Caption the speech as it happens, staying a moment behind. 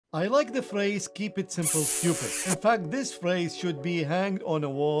I like the phrase, keep it simple, stupid. In fact, this phrase should be hanged on a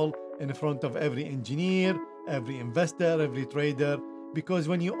wall in front of every engineer, every investor, every trader, because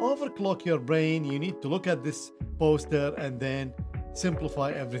when you overclock your brain, you need to look at this poster and then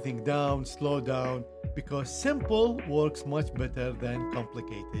simplify everything down, slow down, because simple works much better than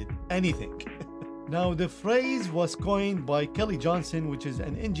complicated anything. Now, the phrase was coined by Kelly Johnson, which is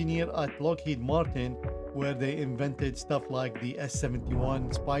an engineer at Lockheed Martin, where they invented stuff like the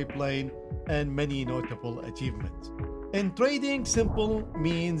S-71 spy plane and many notable achievements. In trading, simple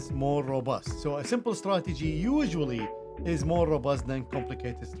means more robust. So a simple strategy usually is more robust than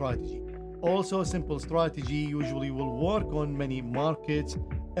complicated strategy. Also, simple strategy usually will work on many markets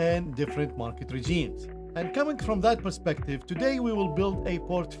and different market regimes. And coming from that perspective, today we will build a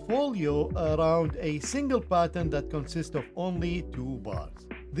portfolio around a single pattern that consists of only 2 bars.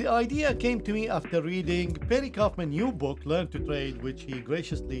 The idea came to me after reading Perry Kaufman's new book, Learn to Trade, which he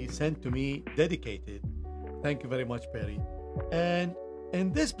graciously sent to me dedicated. Thank you very much, Perry. And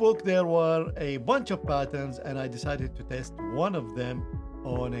in this book, there were a bunch of patterns, and I decided to test one of them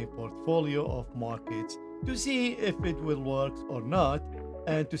on a portfolio of markets to see if it will work or not,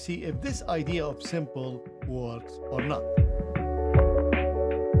 and to see if this idea of simple works or not.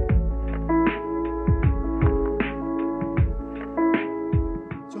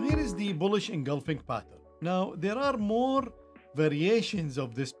 So here is the bullish engulfing pattern. Now, there are more variations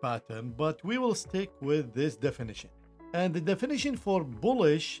of this pattern, but we will stick with this definition. And the definition for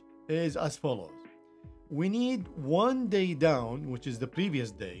bullish is as follows. We need 1 day down, which is the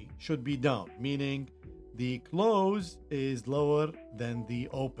previous day, should be down, meaning the close is lower than the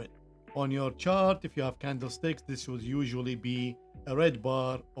open. On your chart, if you have candlesticks, this will usually be a red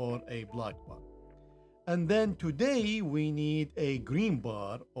bar or a black bar. And then today we need a green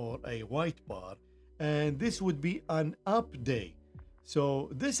bar or a white bar, and this would be an up day. So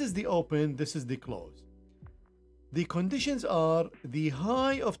this is the open, this is the close. The conditions are the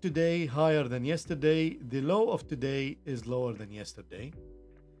high of today higher than yesterday, the low of today is lower than yesterday,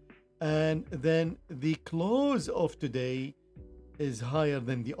 and then the close of today is higher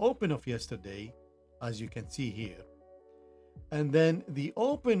than the open of yesterday, as you can see here. And then the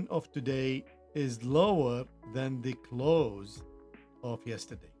open of today is lower than the close of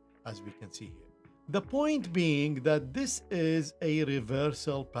yesterday, as we can see here. The point being that this is a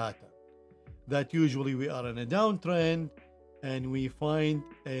reversal pattern, that usually we are in a downtrend and we find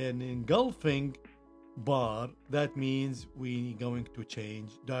an engulfing bar. That means we're going to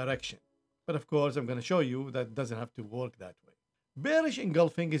change direction. But of course, I'm going to show you that doesn't have to work that way. Bearish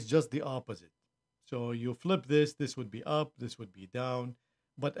engulfing is just the opposite. So you flip this, this would be up, this would be down.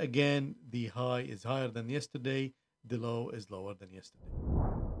 But again, the high is higher than yesterday, the low is lower than yesterday.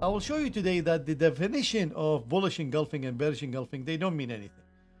 I will show you today that the definition of bullish engulfing and bearish engulfing, they don't mean anything.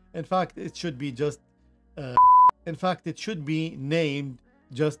 In fact, it should be just, it should be named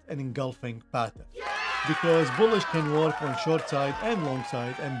just an engulfing pattern. Because bullish can work on short side and long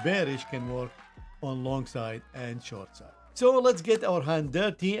side, and bearish can work on long side and short side. So let's get our hand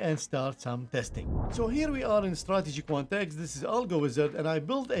dirty and start some testing. So here we are in StrategyQuant X. This is Algo Wizard, and I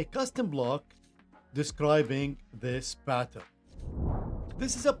built a custom block describing this pattern.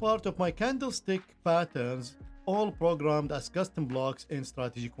 This is a part of my candlestick patterns, all programmed as custom blocks in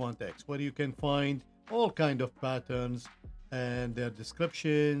StrategyQuant X, where you can find all kind of patterns and their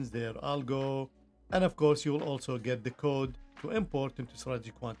descriptions, their algo, and of course you will also get the code to import into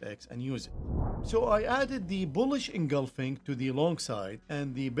StrategyQuant X and use it. So I added the bullish engulfing to the long side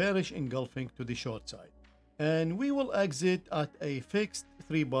and the bearish engulfing to the short side. And we will exit at a fixed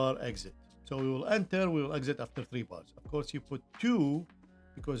 3-bar exit. So we will enter, we will exit after 3 bars. Of course, you put 2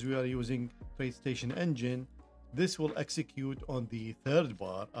 because we are using TradeStation engine. This will execute on the 3rd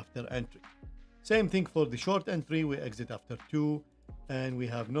bar after entry. Same thing for the short entry, we exit after 2, and we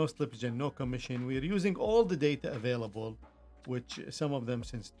have no slippage and no commission. We are using all the data available, which some of them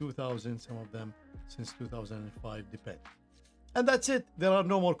since 2000, some of them since 2005, depend. And that's it. There are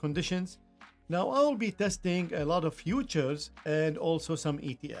no more conditions. Now I will be testing a lot of futures and also some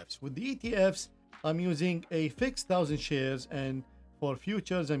ETFs. With the ETFs, I'm using a fixed 1,000 shares, and for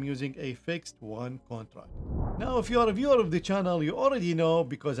futures, I'm using a fixed 1 contract. Now, if you're a viewer of the channel, you already know,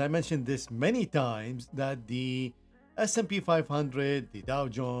 because I mentioned this many times, that the S&P 500, the Dow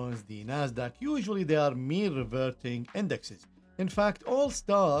Jones, the Nasdaq, usually they are mean reverting indexes. In fact, all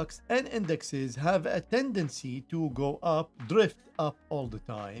stocks and indexes have a tendency to go up, drift up all the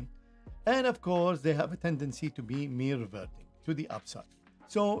time. And of course, they have a tendency to be mean reverting to the upside.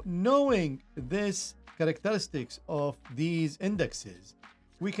 So knowing this characteristics of these indexes,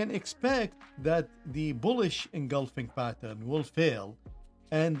 we can expect that the bullish engulfing pattern will fail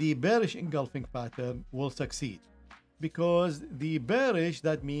and the bearish engulfing pattern will succeed. Because the bearish,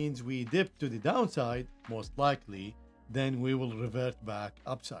 that means we dip to the downside, most likely, then we will revert back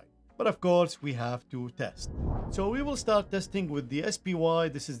upside. But of course, we have to test. So we will start testing with the SPY.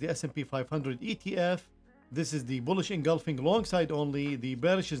 This is the S&P 500 ETF. This is the bullish engulfing long side only. The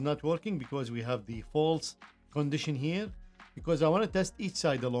bearish is not working because we have the false condition here, because I want to test each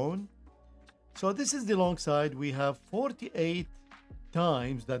side alone. So this is the long side. We have 48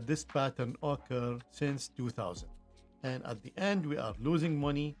 times that this pattern occurred since 2000. And at the end, we are losing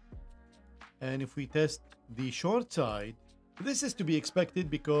money. And if we test the short side, this is to be expected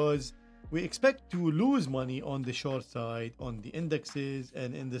because we expect to lose money on the short side, on the indexes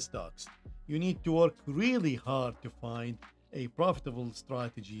and in the stocks. You need to work really hard to find a profitable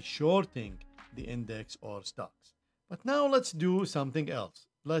strategy shorting the index or stocks. But now let's do something else.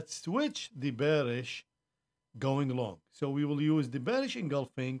 Let's switch the bearish going long. So we will use the bearish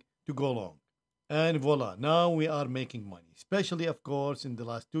engulfing to go long. And voila, now we are making money, especially, of course, in the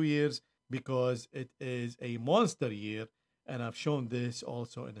last 2 years, because it is a monster year. And I've shown this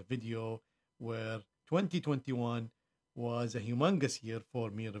also in a video where 2021 was a humongous year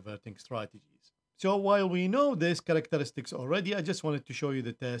for mean reverting strategies. So while we know these characteristics already, I just wanted to show you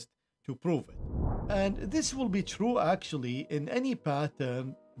the test to prove it. And this will be true actually in any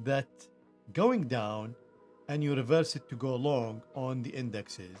pattern that going down and you reverse it to go long on the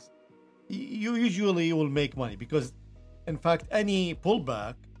indexes, you usually will make money, because in fact any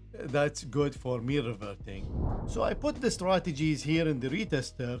pullback, that's good for mean reverting. So I put the strategies here in the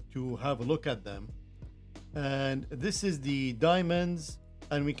retester to have a look at them. And this is the diamonds,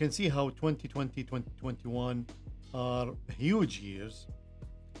 and we can see how 2020, 2021 are huge years.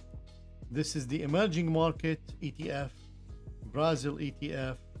 This is the emerging market ETF, Brazil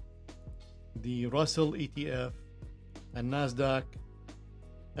ETF, the Russell ETF, and Nasdaq,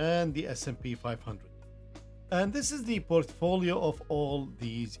 and the S&P 500. And this is the portfolio of all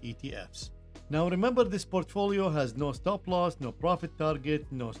these ETFs. Now remember, this portfolio has no stop loss, no profit target,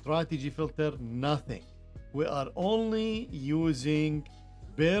 no strategy filter, nothing. We are only using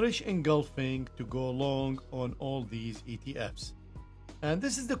bearish engulfing to go long on all these ETFs. And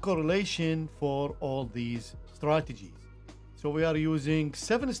this is the correlation for all these strategies. So we are using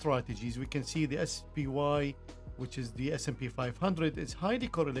 7 strategies. We can see the SPY, which is the S&P 500, is highly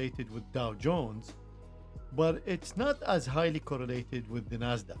correlated with Dow Jones, but it's not as highly correlated with the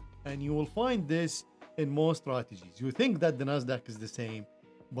Nasdaq. And you will find this in most strategies. You think that the Nasdaq is the same,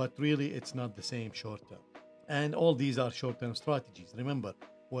 but really it's not the same short term. And all these are short-term strategies. Remember,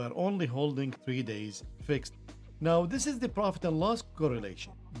 we're only holding 3 days fixed. Now, this is the profit and loss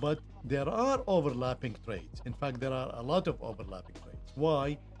correlation, but there are overlapping trades. In fact, there are a lot of overlapping trades.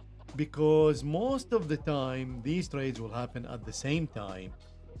 Why? Because most of the time, these trades will happen at the same time,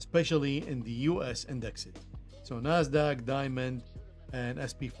 especially in the US indexes. So Nasdaq, Diamond, and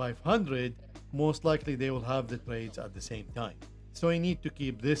SP 500, most likely they will have the trades at the same time. So you need to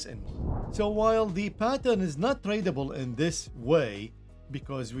keep this in mind. So while the pattern is not tradable in this way,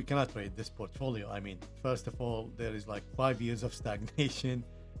 because we cannot trade this portfolio. I mean, first of all, there is like 5 years of stagnation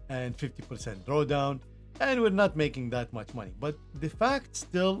and 50% drawdown, and we're not making that much money. But the fact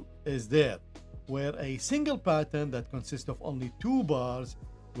still is there, where a single pattern that consists of only 2 bars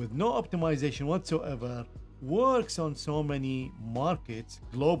with no optimization whatsoever works on so many markets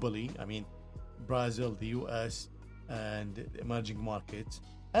globally. I mean, Brazil, the US, and the emerging markets.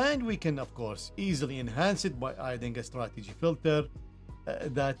 And we can, of course, easily enhance it by adding a strategy filter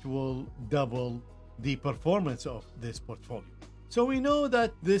that will double the performance of this portfolio. So we know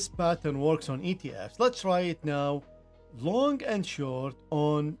that this pattern works on ETFs. Let's try it now, long and short,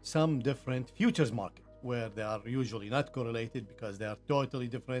 on some different futures market, where they are usually not correlated because they are totally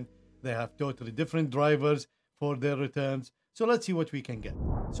different. They have totally different drivers for their returns. So let's see what we can get.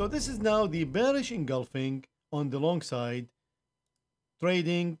 So this is now the bearish engulfing on the long side,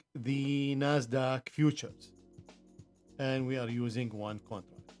 trading the Nasdaq futures. And we are using 1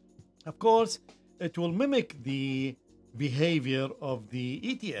 contract. Of course, it will mimic the behavior of the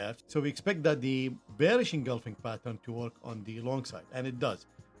ETF. So we expect that the bearish engulfing pattern to work on the long side. And it does.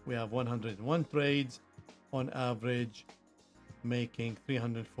 We have 101 trades on average, making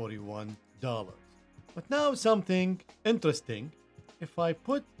 $341. But now something interesting. If I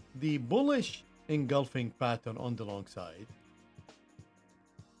put the bullish engulfing pattern on the long side,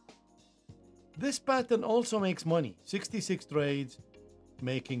 this pattern also makes money. 66 trades,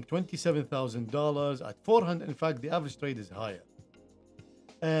 making $27,000 at 400. In fact, the average trade is higher.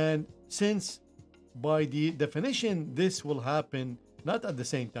 And since by the definition, this will happen not at the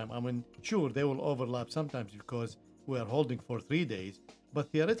same time. I mean, sure, they will overlap sometimes because we are holding for 3 days,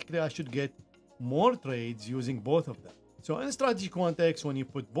 but theoretically I should get more trades using both of them. So in StrategyQuant X, when you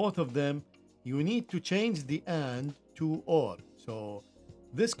put both of them, you need to change the and to or. So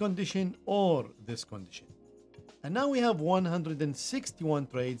this condition or this condition. And now we have 161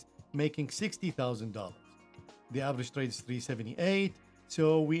 trades making $60,000. The average trade is 378.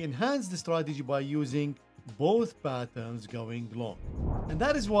 So we enhance the strategy by using both patterns going long. And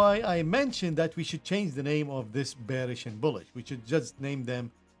that is why I mentioned that we should change the name of this bearish and bullish. We should just name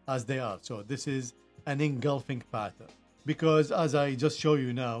them as they are. So this is an engulfing pattern. Because as I just show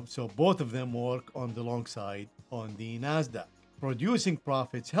you now, so both of them work on the long side on the NASDAQ, producing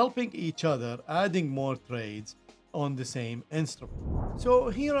profits, helping each other, adding more trades on the same instrument. So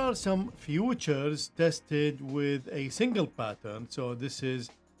here are some futures tested with a single pattern. So this is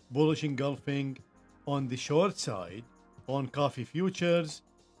bullish engulfing on the short side on coffee futures.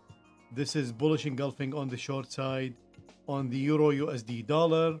 This is bullish engulfing on the short side on the Euro USD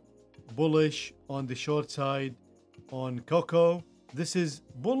dollar, bullish on the short side on cocoa. This is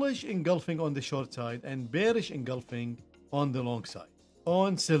bullish engulfing on the short side and bearish engulfing on the long side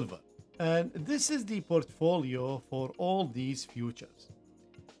on silver. And this is the portfolio for all these futures.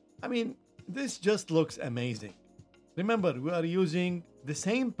 I mean, this just looks amazing. Remember, we are using the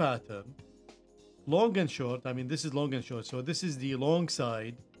same pattern, long and short. I mean, this is long and short. So this is the long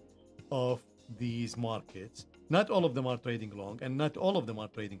side of these markets. Not all of them are trading long and not all of them are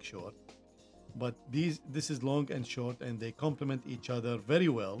trading short. But this is long and short and they complement each other very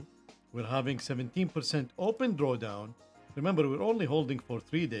well. We're having 17% open drawdown. Remember, we're only holding for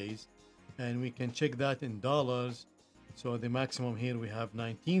 3 days. And we can check that in dollars. So the maximum here we have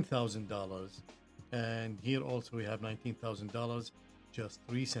 $19,000. And here also we have $19,000 just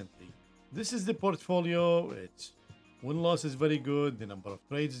recently. This is the portfolio. It's win-loss is very good. The number of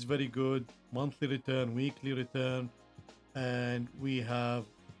trades is very good. Monthly return, weekly return. And we have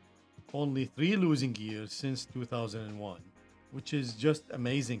only 3 losing years since 2001, which is just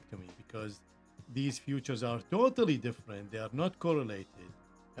amazing to me because these futures are totally different. They are not correlated.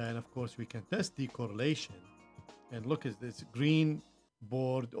 And of course, we can test the correlation. And look at this green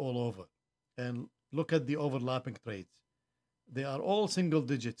board all over. And look at the overlapping trades. They are all single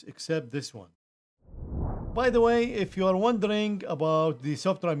digits except this one. By the way, if you are wondering about the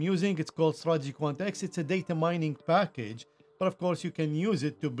software I'm using, it's called StrategyQuant X. It's a data mining package. But of course, you can use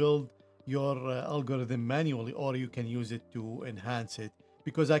it to build your algorithm manually, or you can use it to enhance it.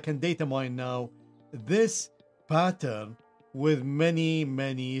 Because I can data mine now this pattern with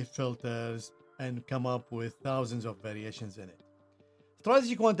many filters and come up with thousands of variations in it.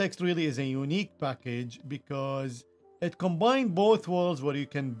 StrategyQuant X really is a unique package because it combines both worlds where you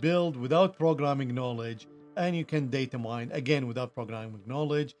can build without programming knowledge and you can data mine again without programming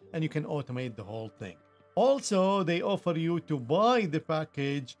knowledge and you can automate the whole thing. Also, they offer you to buy the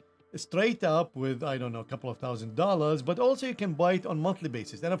package straight up with, I don't know, a couple of $1,000, but also you can buy it on monthly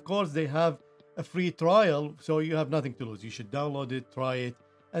basis. And of course, they have a free trial, so you have nothing to lose. You should download it, try it,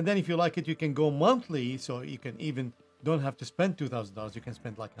 and then if you like it, you can go monthly, so you can even don't have to spend $2,000. You can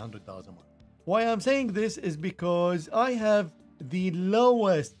spend like $100 a month. Why I'm saying this is because I have the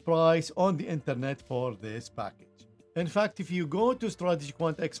lowest price on the internet for this package. In fact, if you go to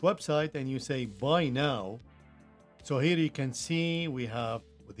StrategyQuant X website and you say buy now, so here you can see we have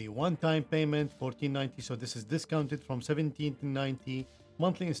the one-time payment $14.90, so this is discounted from $17.90.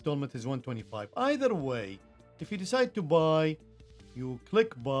 Monthly installment is $125. Either way, if you decide to buy, you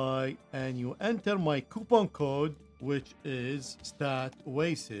click buy and you enter my coupon code, which is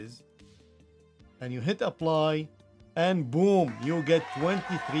StatOasis, and you hit apply, and boom, you get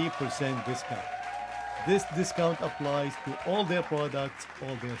 23% discount. This discount applies to all their products,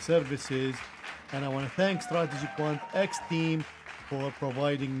 all their services, and I want to thank StrategyQuant X team for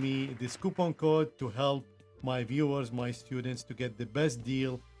providing me this coupon code to help my viewers, my students, to get the best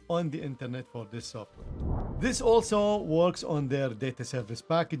deal on the internet for this software. This also works on their data service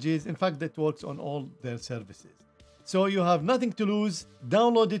packages. In fact, that works on all their services. So you have nothing to lose.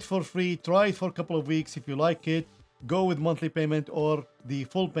 Download it for free. Try it for a couple of weeks. If you like it, go with monthly payment or the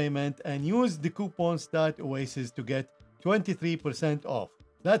full payment and use the coupon StatOasis to get 23% off.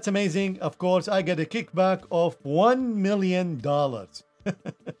 That's amazing. Of course, I get a kickback of $1 million.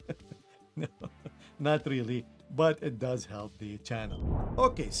 No, not really, but it does help the channel.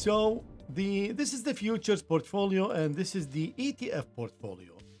 Okay, so this is the futures portfolio and this is the ETF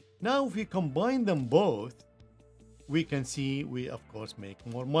portfolio. Now, if we combine them both, we can see we, of course, make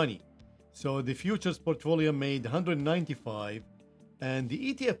more money. So the futures portfolio made 195 and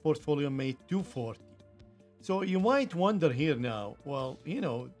the ETF portfolio made 240. So you might wonder here now, well, you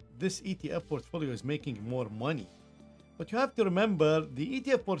know, this ETF portfolio is making more money. But you have to remember the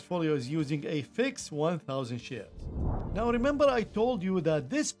ETF portfolio is using a fixed 1,000 shares. Now remember I told you that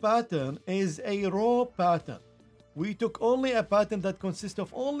this pattern is a raw pattern. We took only a pattern that consists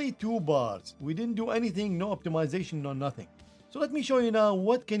of only 2 bars. We didn't do anything, no optimization, no nothing. So let me show you now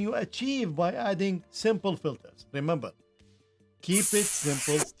what can you achieve by adding simple filters. Remember, keep it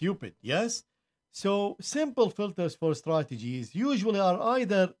simple, stupid, yes? So simple filters for strategies usually are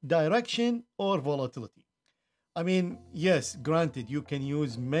either direction or volatility. I mean, yes, granted, you can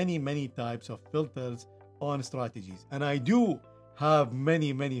use many types of filters on strategies. And I do have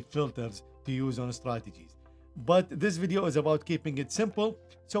many filters to use on strategies. But this video is about keeping it simple.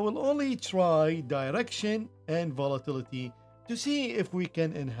 So we'll only try direction and volatility to see if we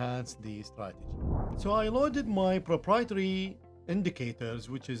can enhance the strategy. So I loaded my proprietary indicators,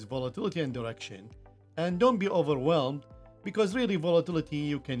 which is volatility and direction. And don't be overwhelmed, because really volatility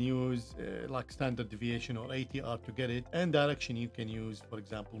you can use like standard deviation or ATR to get it, and direction you can use, for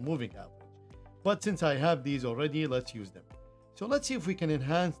example, moving average. But since I have these already, let's use them. So let's see if we can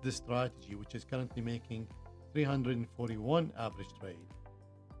enhance this strategy, which is currently making 341 average trade.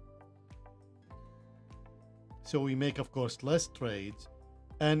 So we make, of course, less trades.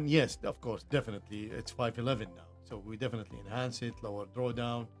 And yes, of course, definitely it's 511 now. So we definitely enhance it, lower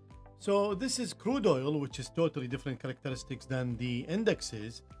drawdown. So this is crude oil, which is totally different characteristics than the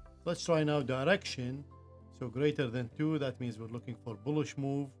indexes. Let's try now direction. So greater than 2, that means we're looking for bullish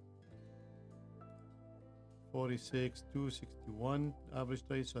move. 46, 261 average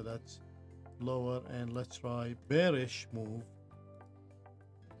trade, so that's lower. And let's try bearish move.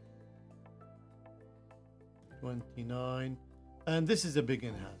 29, and this is a big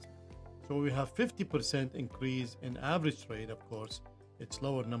enhancement. So we have 50% increase in average trade. Of course, it's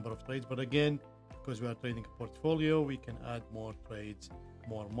lower number of trades, but again, because we are trading a portfolio, we can add more trades,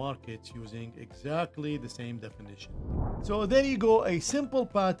 more markets using exactly the same definition. So there you go, a simple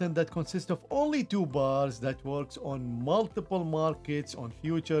pattern that consists of only 2 bars that works on multiple markets, on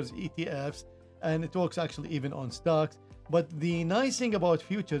futures, ETFs, and it works actually even on stocks. But the nice thing about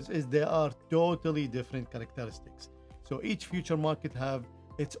futures is they are totally different characteristics. So each future market have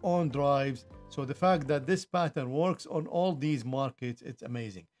its own drives. So the fact that this pattern works on all these markets, it's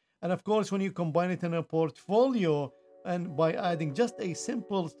amazing. And of course, when you combine it in a portfolio and by adding just a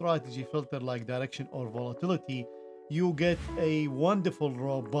simple strategy filter like direction or volatility, you get a wonderful,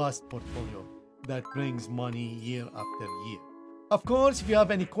 robust portfolio that brings money year after year. Of course, if you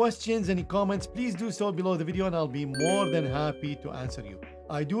have any questions, any comments, please do so below the video and I'll be more than happy to answer you.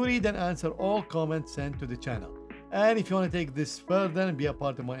 I do read and answer all comments sent to the channel. And if you want to take this further and be a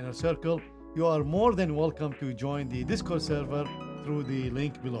part of my inner circle, you are more than welcome to join the Discord server through the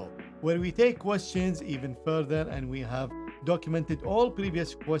link below, where we take questions even further and we have documented all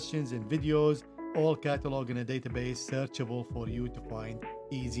previous questions in videos, all cataloged in a database searchable for you to find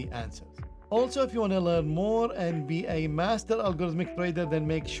easy answers. Also, if you want to learn more and be a master algorithmic trader, then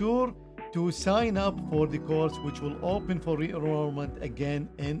make sure to sign up for the course, which will open for re-enrollment again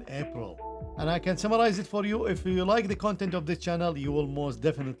in April. And I can summarize it for you. If you like the content of this channel, you will most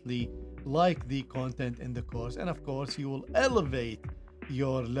definitely like the content in the course. And of course, you will elevate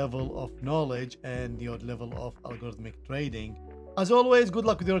your level of knowledge and your level of algorithmic trading. As always, good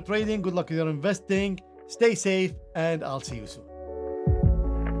luck with your trading, good luck with your investing, stay safe, and I'll see you soon.